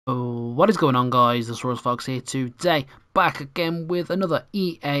What is going on, guys? This is Royce Fox here today, back again with another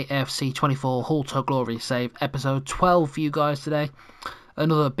EAFC 24 Hull to Glory save, episode 12 for you guys today.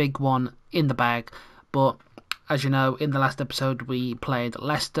 Another big one in the bag, but as you know, in the last episode we played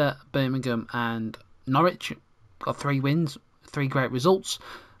Leicester, Birmingham and Norwich. Got 3 wins, 3 great results.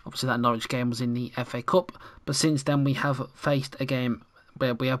 Obviously that Norwich game was in the FA Cup, but since then we have faced a game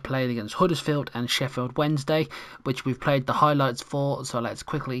where we have played against Huddersfield and Sheffield Wednesday, which we've played the highlights for, so let's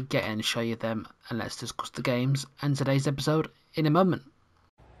quickly get in and show you them, and let's discuss the games and today's episode in a moment.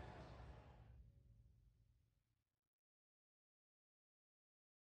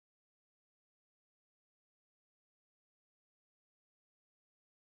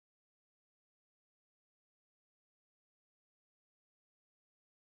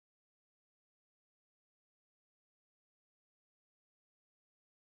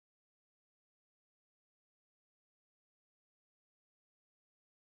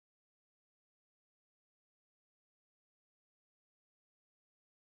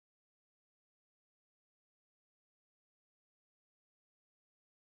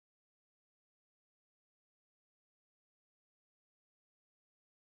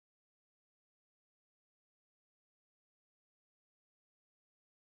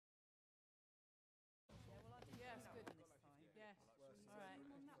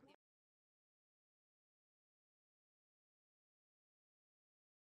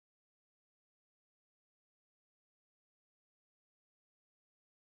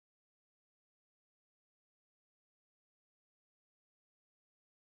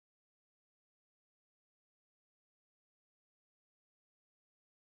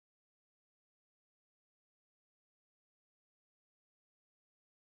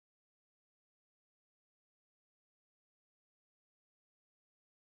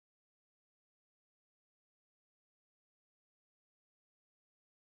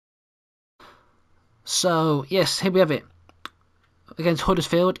 So, yes, here we have it. Against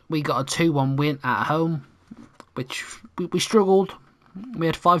Huddersfield, we got a 2-1 win at home, which we struggled. We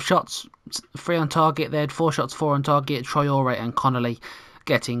had 5 shots, 3 on target. They had 4 shots, 4 on target. Traore and Connolly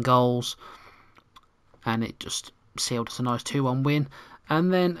getting goals. And it just sealed us a nice 2-1 win.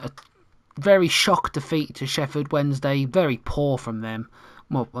 And then a very shock defeat to Sheffield Wednesday. Very poor from them.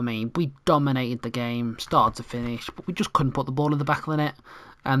 Well, I mean, we dominated the game, start to finish, but we just couldn't put the ball in the back of the net.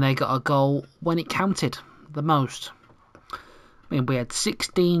 And they got a goal when it counted the most. I mean, we had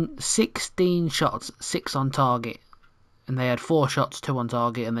 16 shots, 6 on target. And they had 4 shots, 2 on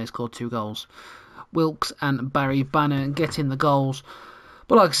target, and they scored 2 goals. Wilkes and Barry Bannon getting the goals.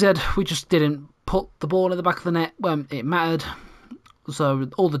 But like I said, we just didn't put the ball in the back of the net when it mattered. So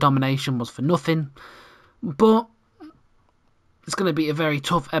all the domination was for nothing. But it's going to be a very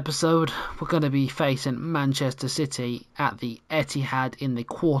tough episode. We're going to be facing Manchester City at the Etihad in the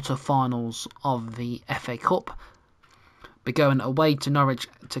quarter-finals of the FA Cup. We're going away to Norwich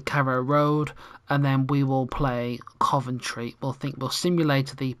to Carrow Road, and then we will play Coventry. We'll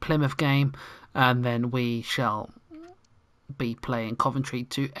simulate the Plymouth game, and then we shall be playing Coventry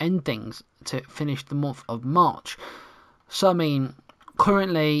to end things, to finish the month of March. So, I mean,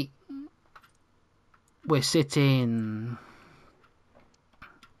 currently we're sitting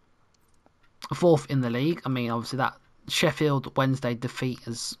 4th in the league. I mean, obviously that Sheffield Wednesday defeat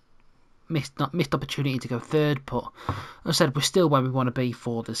has missed opportunity to go 3rd, but as I said, we're still where we want to be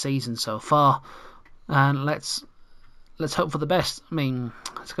for the season so far, and let's hope for the best. I mean,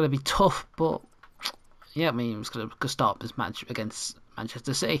 it's going to be tough, but yeah, I mean, it's going to start this match against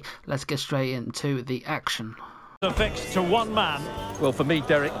Manchester City. Let's get straight into the action. Fixed to one man. Well, for me,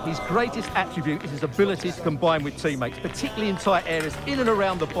 Derek, his greatest attribute is his ability to combine with teammates, particularly in tight areas, in and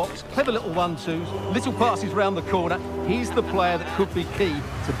around the box, clever little 1-2s, little passes round the corner. He's the player that could be key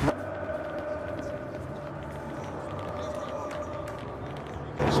to...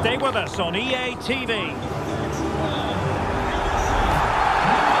 Stay with us on EA TV.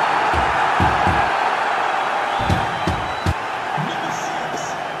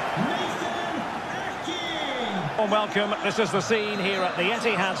 Welcome, this is the scene here at the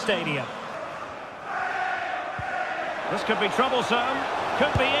Etihad Stadium. This could be troublesome,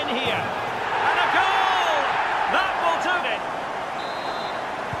 could be in here. And a goal! That will do it!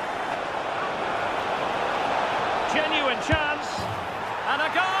 Genuine chance, and a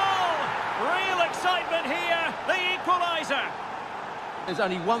goal! Real excitement here, the equaliser. There's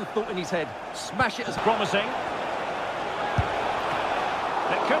only one thought in his head, smash it as promising.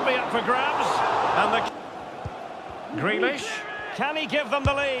 It could be up for grabs, and the... Grealish, can he give them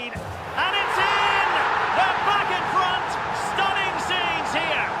the lead? And it's in! They're back in front! Stunning scenes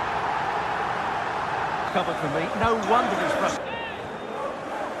here! Covered for me, no wonder he's frustrated.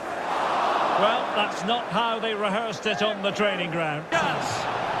 Well, that's not how they rehearsed it on the training ground. Yes!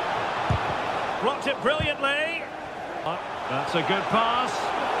 Blocked it brilliantly. Oh, that's a good pass.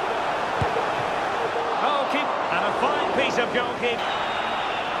 Oh, and a fine piece of goalkeeping.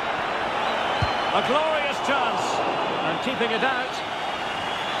 A glorious chance. And keeping it out.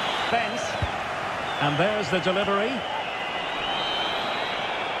 Fence. And there's the delivery.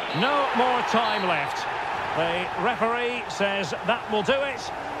 No more time left. The referee says that will do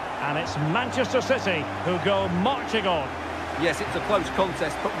it. And it's Manchester City who go marching on. Yes, it's a close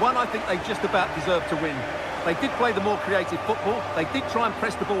contest, but one I think they just about deserve to win. They did play the more creative football, they did try and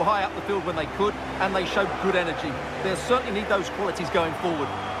press the ball high up the field when they could, and they showed good energy. They'll certainly need those qualities going forward.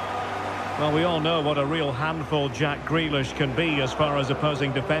 Well, we all know what a real handful Jack Grealish can be as far as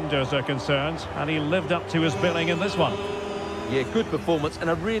opposing defenders are concerned, and he lived up to his billing in this one. Yeah, good performance and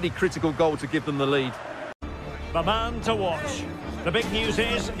a really critical goal to give them the lead. The man to watch. The big news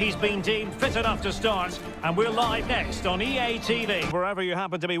is he's been deemed fit enough to start, and we're live next on EA TV, wherever you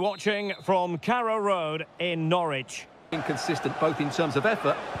happen to be watching from Carrow Road in Norwich. Inconsistent both in terms of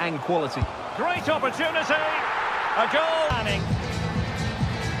effort and quality. Great opportunity, a goal. Manning.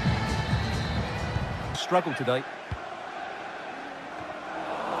 Struggle today.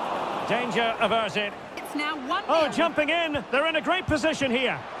 Danger averted. It's now 1-0. Oh, jumping in. They're in a great position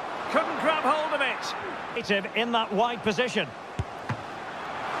here. Couldn't grab hold of it. In that wide position.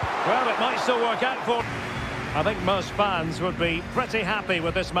 Well, it might still work out for... I think most fans would be pretty happy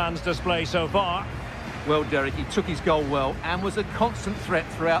with this man's display so far. Well, Derek, he took his goal well and was a constant threat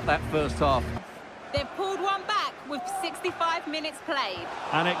throughout that first half. They've pulled one back with 65 minutes played.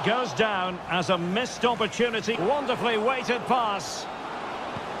 And it goes down as a missed opportunity. Wonderfully weighted pass.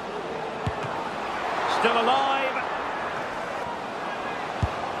 Still alive.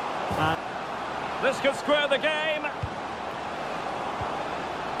 And this could square the game.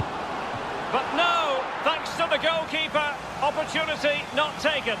 But no, thanks to the goalkeeper, opportunity not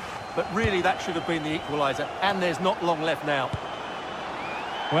taken. But really, that should have been the equaliser, and there's not long left now.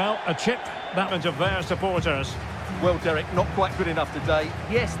 Well, a chip, that of their supporters. Well, Derek, not quite good enough today.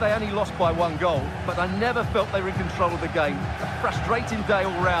 Yes, they only lost by 1 goal, but I never felt they were in control of the game. A frustrating day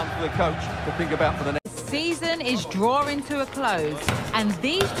all round for the coach to think about for the next. Season is drawing to a close, and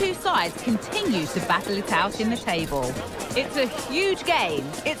these two sides continue to battle it out in the table. It's a huge game.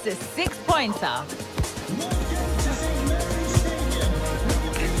 It's a 6-pointer.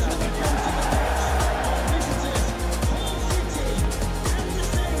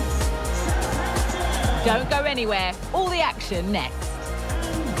 Don't go anywhere. All the action next.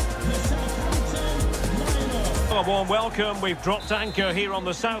 A warm welcome. We've dropped anchor here on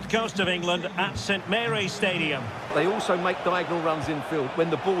the south coast of England at St Mary's Stadium. They also make diagonal runs infield when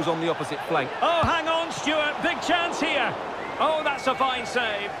the ball's on the opposite flank. Oh, hang on, Stuart. Big chance here. Oh, that's a fine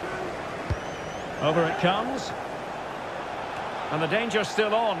save. Over it comes. And the danger's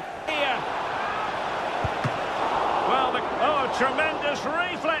still on. Here. Well, tremendous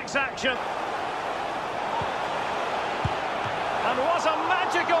reflex action. And what a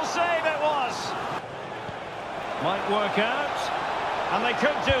magical save it was. Might work out. And they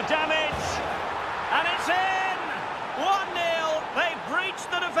could do damage. And it's in! 1-0. They've breached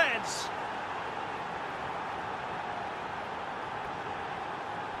the defence.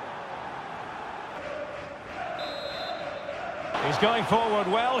 He's going forward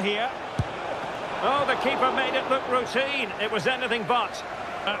well here. Oh, the keeper made it look routine. It was anything but.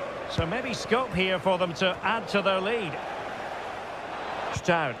 So maybe scope here for them to add to their lead.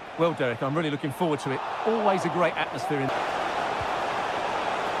 Down. Well, Derek, I'm really looking forward to it. Always a great atmosphere in.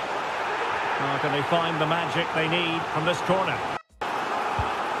 Oh, can they find the magic they need from this corner?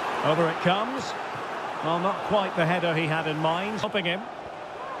 Over it comes. Well, not quite the header he had in mind. Stopping him.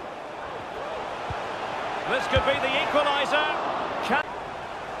 This could be the equaliser.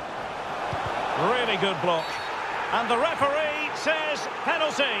 Really good block. And the referee says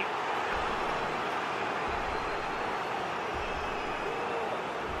penalty.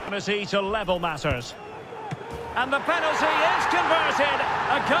 To level matters. And the penalty is converted.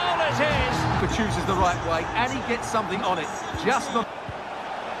 A goal is his. He chooses the right way and he gets something on it. Just not.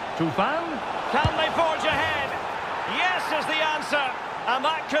 Tufan, can they forge ahead? Yes is the answer. And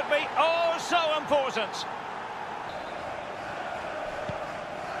that could be oh so important.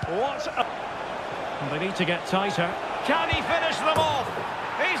 They need to get tighter. Can he finish them off?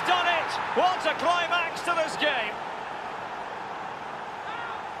 He's done it. What a climax to this game.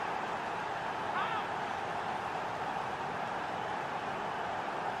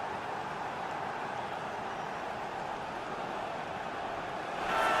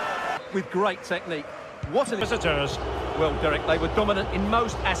 With great technique. What an visitors. Well, Derek, they were dominant in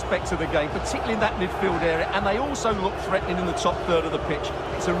most aspects of the game, particularly in that midfield area, and they also looked threatening in the top third of the pitch.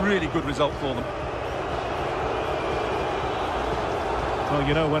 It's a really good result for them. Well,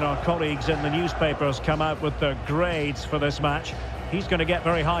 you know, when our colleagues in the newspapers come out with their grades for this match, he's going to get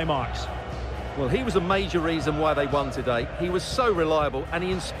very high marks. Well, he was a major reason why they won today. He was so reliable, and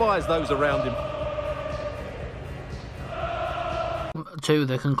he inspires those around him. To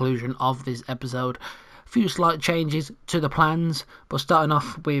the conclusion of this episode, a few slight changes to the plans, but starting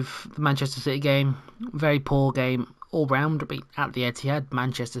off with the Manchester City game, very poor game all round. At the Etihad,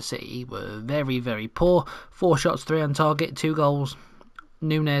 Manchester City were very, very poor. 4 shots, 3 on target, 2 goals.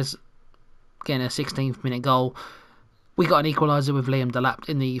 Núñez getting a 16th minute goal. We got an equaliser with Liam Delap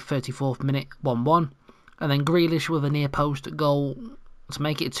in the 34th minute, 1-1. And then Grealish with a near post goal to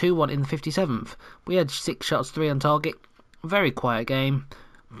make it 2-1 in the 57th. We had 6 shots, 3 on target. Very quiet game.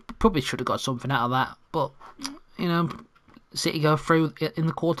 Probably should have got something out of that. But, you know, City go through in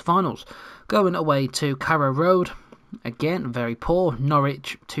the quarterfinals. Going away to Carrow Road. Again, very poor.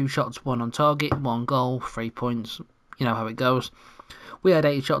 Norwich, 2 shots, 1 on target. 1 goal, 3 points. You know how it goes. We had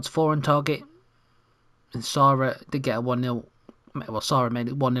 8 shots, 4 on target. And Sarah did get a 1-0. Well, Sarah made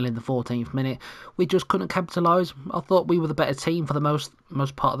it 1-0 in the 14th minute. We just couldn't capitalise. I thought we were the better team for the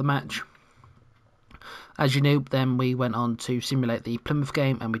most part of the match. As you knew, then we went on to simulate the Plymouth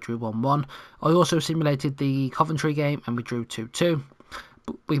game and we drew 1-1. I also simulated the Coventry game and we drew 2-2.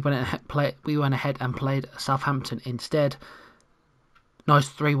 We went ahead and played Southampton instead. Nice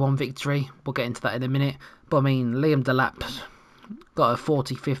 3-1 victory. We'll get into that in a minute. But I mean, Liam Delap got a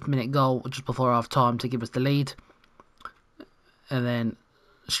 45th minute goal just before half time to give us the lead. And then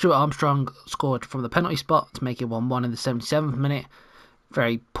Stuart Armstrong scored from the penalty spot to make it 1-1 in the 77th minute.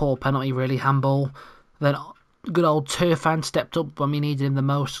 Very poor penalty, really, handball. Then good old Turfan stepped up when we needed him the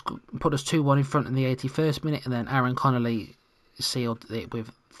most, put us 2-1 in front in the 81st minute, and then Aaron Connolly sealed it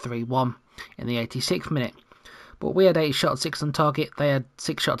with 3-1 in the 86th minute. But we had 8 shots, 6 on target. They had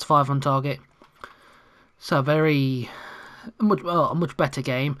 6 shots, 5 on target. So a much better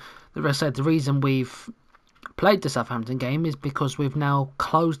game. The rest said the reason we've played the Southampton game is because we've now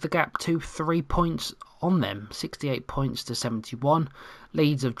closed the gap to 3 points on them, 68 points to 71.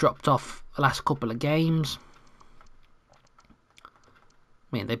 Leeds have dropped off the last couple of games. I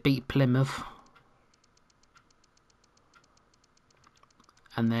mean, they beat Plymouth.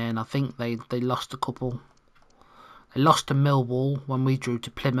 And then I think they lost a couple. They lost to Millwall when we drew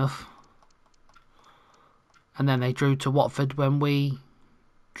to Plymouth. And then they drew to Watford when we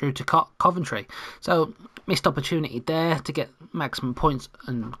drew to Coventry. So, missed opportunity there to get maximum points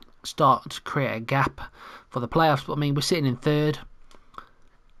and start to create a gap for the playoffs. But I mean, we're sitting in 3rd.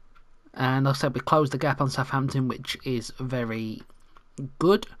 And like I said, we closed the gap on Southampton, which is very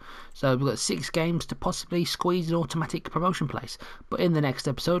good. So we've got 6 games to possibly squeeze an automatic promotion place. But in the next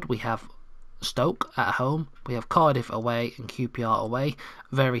episode, we have Stoke at home. We have Cardiff away and QPR away.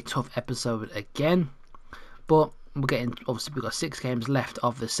 Very tough episode again. But we're getting, obviously, we've got 6 games left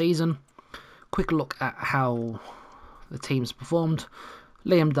of the season. Quick look at how the teams performed.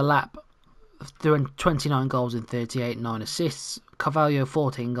 Liam Delap doing 29 goals in 38, 9 assists. Carvalho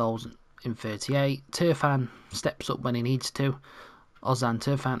 14 goals in 38. Turfan steps up when he needs to. Ozan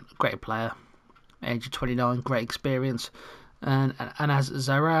Turfan, great player. Age of 29, great experience. And as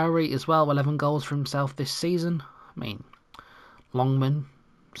Zaroury as well, 11 goals for himself this season. I mean, Longman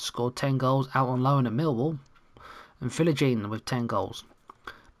scored 10 goals out on loan at Millwall. And Philogene with 10 goals.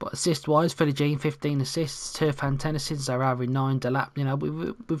 But assist-wise, Philogene 15 assists, Turfan 10 assists, Zaroury 9, Delap, you know,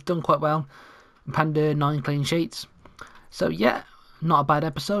 we've done quite well. Pandur 9 clean sheets. So yeah, not a bad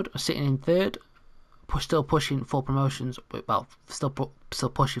episode. Sitting in 3rd, still pushing for promotions. Well, still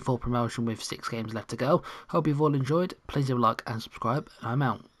pushing for promotion with 6 games left to go. Hope you've all enjoyed. Please leave a like and subscribe. And I'm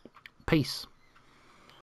out. Peace.